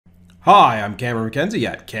Hi, I'm Cameron McKenzie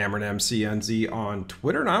at CameronMCNZ on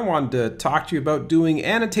Twitter, and I wanted to talk to you about doing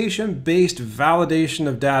annotation-based validation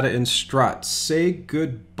of data in Struts. Say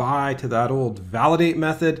goodbye to that old validate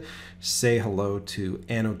method. Say hello to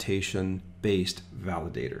annotation-based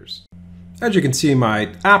validators. As you can see,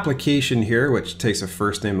 my application here, which takes a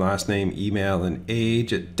first name, last name, email, and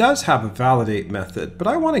age, it does have a validate method, but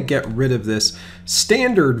I want to get rid of this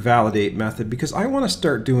standard validate method because I want to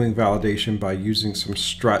start doing validation by using some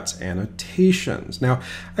struts annotations. Now,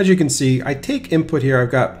 as you can see, I take input here. I've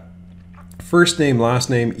got first name, last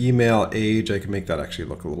name, email, age. I can make that actually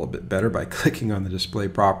look a little bit better by clicking on the display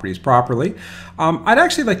properties properly. I'd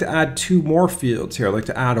actually like to add two more fields here. I'd like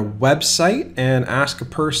to add a website and ask a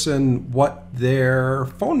person what their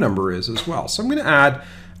phone number is as well. So I'm going to add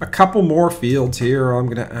a couple more fields here. I'm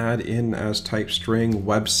going to add in as type string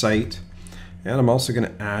website. And I'm also going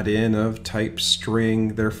to add in of type string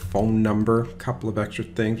their phone number, a couple of extra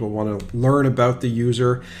things we'll want to learn about the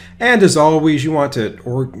user. And as always, you want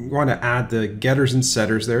to add the getters and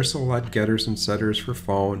setters there. So we'll add getters and setters for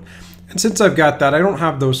phone. And since I've got that, I don't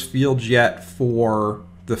have those fields yet for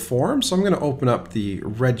the form. So I'm going to open up the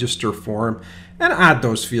register form and add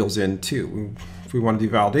those fields in too. If we want to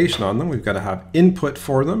do validation on them, we've got to have input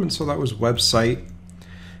for them. And so that was website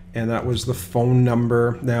and that was the phone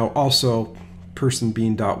number. Now also, person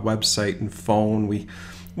being .website and phone, we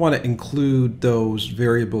want to include those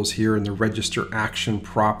variables here in the register action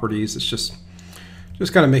properties. It's just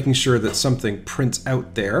kind of making sure that something prints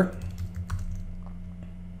out there.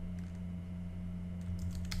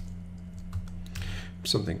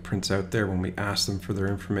 Something prints out there when we ask them for their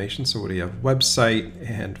information. So what do you have? Website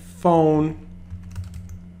and phone.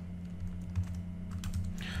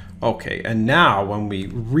 Okay, and now when we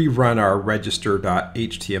rerun our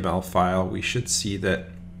register.html file, we should see that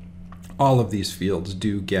all of these fields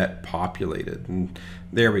do get populated. And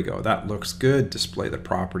there we go. That looks good. Display the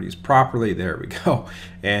properties properly. There we go.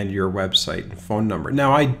 And your website and phone number.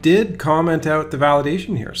 Now, I did comment out the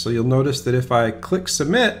validation here. So you'll notice that if I click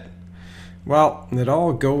submit, well, it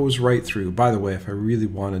all goes right through. By the way, if I really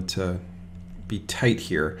wanted to be tight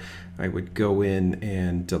here, I would go in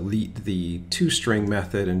and delete the toString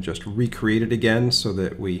method and just recreate it again so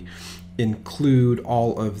that we include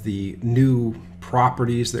all of the new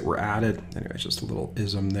properties that were added. Anyway, it's just a little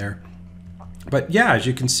ism there. But yeah, as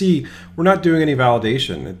you can see, we're not doing any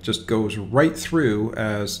validation. It just goes right through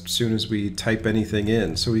as soon as we type anything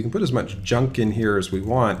in. So we can put as much junk in here as we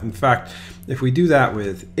want. In fact, if we do that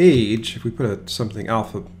with age, if we put something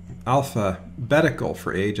alphabetical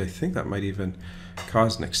for age, I think that might even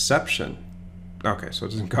cause an exception. Okay, so it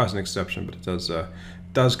doesn't cause an exception, but it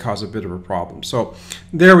does cause a bit of a problem. So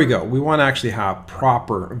there we go. We want to actually have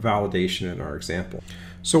proper validation in our example.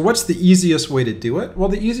 So what's the easiest way to do it? Well,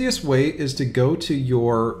 the easiest way is to go to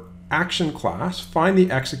your action class, find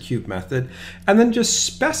the execute method, and then just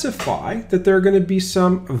specify that there are going to be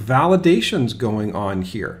some validations going on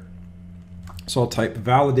here. So I'll type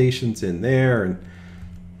validations in there, and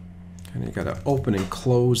you got to open and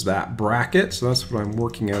close that bracket. So that's what I'm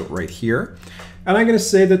working out right here. And I'm going to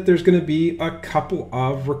say that there's going to be a couple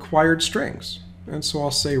of required strings. And so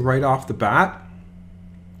I'll say right off the bat,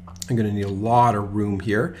 I'm going to need a lot of room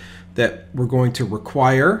here, that we're going to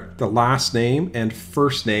require the last name and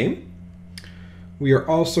first name. We are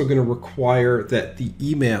also going to require that the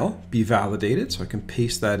email be validated. So I can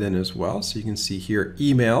paste that in as well. So you can see here,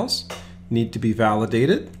 emails need to be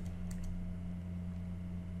validated.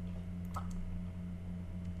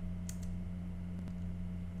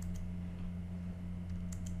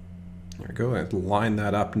 There we go. I line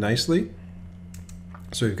that up nicely.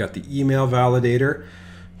 So we've got the email validator.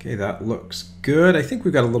 Okay, that looks good. I think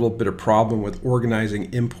we've got a little bit of problem with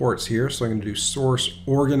organizing imports here. So I'm going to do source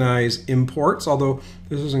organize imports, although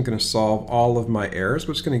this isn't going to solve all of my errors,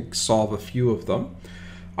 but it's going to solve a few of them.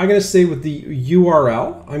 I'm going to say with the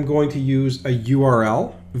URL, I'm going to use a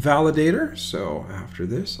URL validator. So after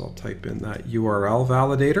this, I'll type in that URL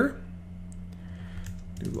validator.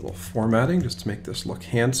 Do a little formatting just to make this look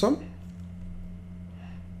handsome.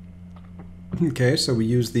 Okay, so we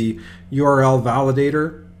use the URL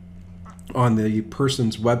validator on the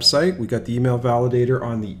person's website. We got the email validator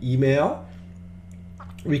on the email.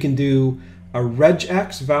 We can do a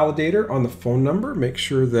regex validator on the phone number. Make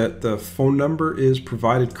sure that the phone number is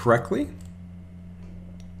provided correctly.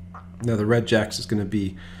 Now the regex is going to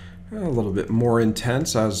be a little bit more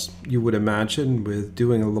intense, as you would imagine, with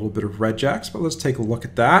doing a little bit of regex, but let's take a look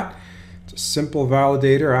at that. It's a simple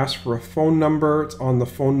validator, asks for a phone number, it's on the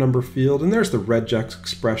phone number field, and there's the regex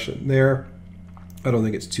expression there. I don't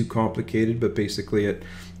think it's too complicated, but basically it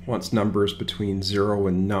wants numbers between 0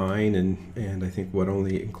 and 9, and I think what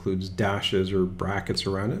only includes dashes or brackets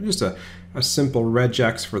around it. Just a simple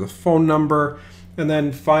regex for the phone number. And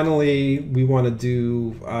then finally, we want to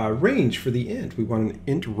do range for the int. We want an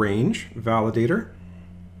int range validator.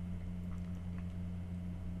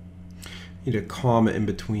 Need a comma in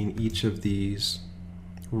between each of these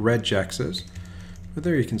regexes. But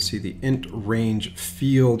there you can see the int range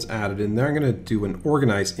fields added in there. I'm going to do an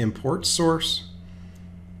organize import source.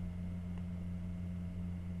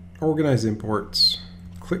 Organize imports,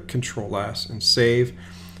 click Control S and save.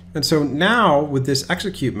 And so now with this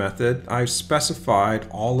execute method, I've specified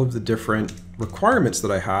all of the different requirements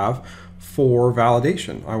that I have for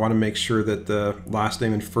validation. I want to make sure that the last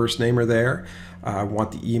name and first name are there. I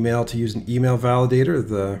want the email to use an email validator,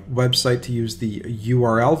 the website to use the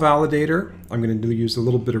URL validator. I'm going to use a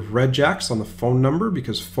little bit of regex on the phone number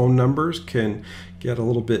because phone numbers can get a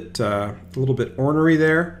little bit ornery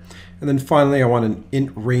there. And then finally, I want an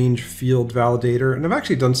int range field validator. And I've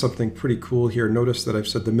actually done something pretty cool here. Notice that I've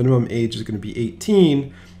said the minimum age is going to be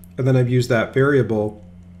 18, and then I've used that variable.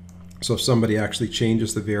 So if somebody actually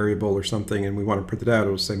changes the variable or something and we want to print it out,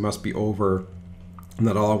 it'll say must be over, and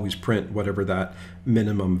that'll always print whatever that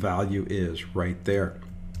minimum value is right there.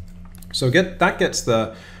 So that gets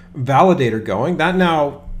the validator going. That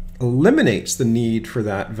now eliminates the need for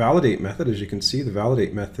that validate method. As you can see, the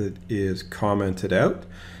validate method is commented out.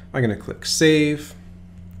 I'm going to click save.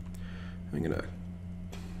 I'm going to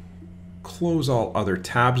close all other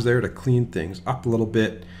tabs there to clean things up a little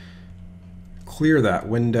bit. Clear that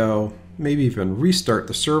window, maybe even restart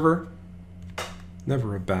the server.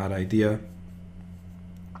 Never a bad idea.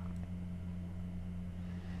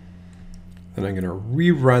 Then I'm going to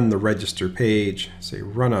rerun the register page, say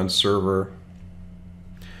run on server,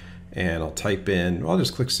 and I'll type in, I'll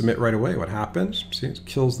just click submit right away. What happens? See, it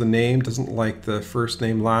kills the name, doesn't like the first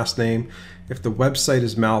name, last name. If the website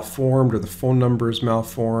is malformed or the phone number is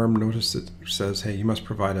malformed, notice it says, hey, you must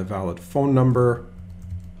provide a valid phone number.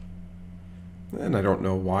 And I don't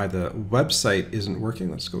know why the website isn't working.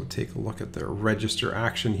 Let's go take a look at the register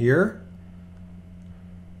action here.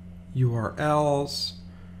 URLs,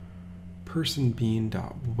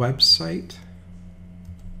 personbean.website.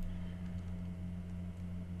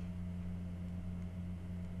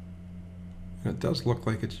 And it does look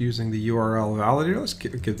like it's using the URL validator. Let's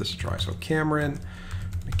give this a try. So Cameron,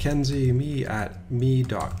 Mackenzie, me at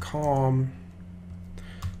me.com.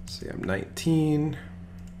 Say I'm 19.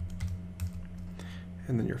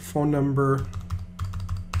 And then your phone number.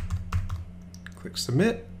 Click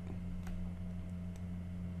submit.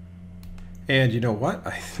 And you know what?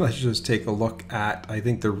 Let's just take a look at, I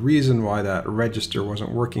think the reason why that register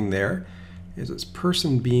wasn't working there is it's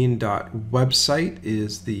personbean.website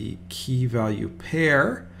is the key value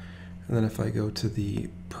pair. And then if I go to the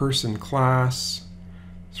person class,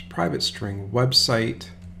 it's private string website.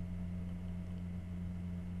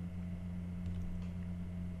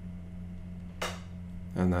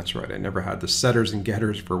 And that's right, I never had the setters and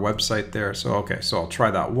getters for website there. So okay, so I'll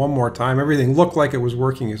try that one more time. Everything looked like it was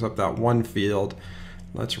working except that one field.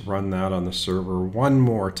 Let's run that on the server one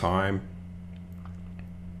more time.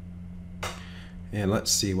 And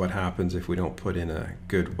let's see what happens if we don't put in a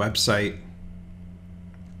good website.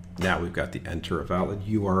 Now we've got the enter a valid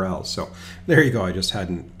URL. So there you go. I just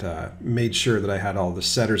hadn't made sure that I had all the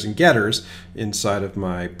setters and getters inside of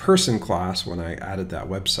my person class when I added that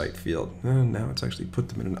website field. And now it's actually put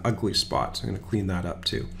them in an ugly spot. So I'm going to clean that up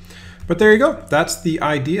too. But there you go. That's the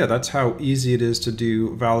idea. That's how easy it is to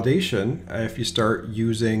do validation if you start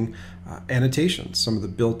using annotations, some of the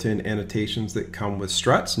built-in annotations that come with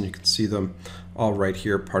Struts, and you can see them all right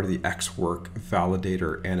here, part of the XWork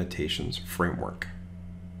Validator Annotations framework.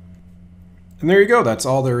 And there you go. That's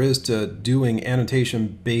all there is to doing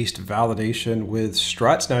annotation-based validation with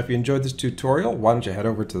Struts. Now, if you enjoyed this tutorial, why don't you head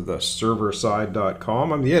over to the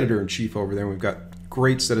serverside.com. I'm the editor-in-chief over there, and we've got a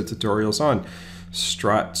great set of tutorials on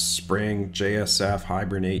Struts, Spring, JSF,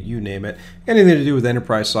 Hibernate, you name it. Anything to do with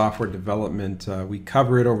enterprise software development, we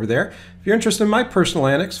cover it over there. If you're interested in my personal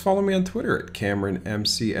annex, follow me on Twitter at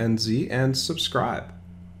CameronMCNZ and subscribe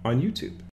on YouTube.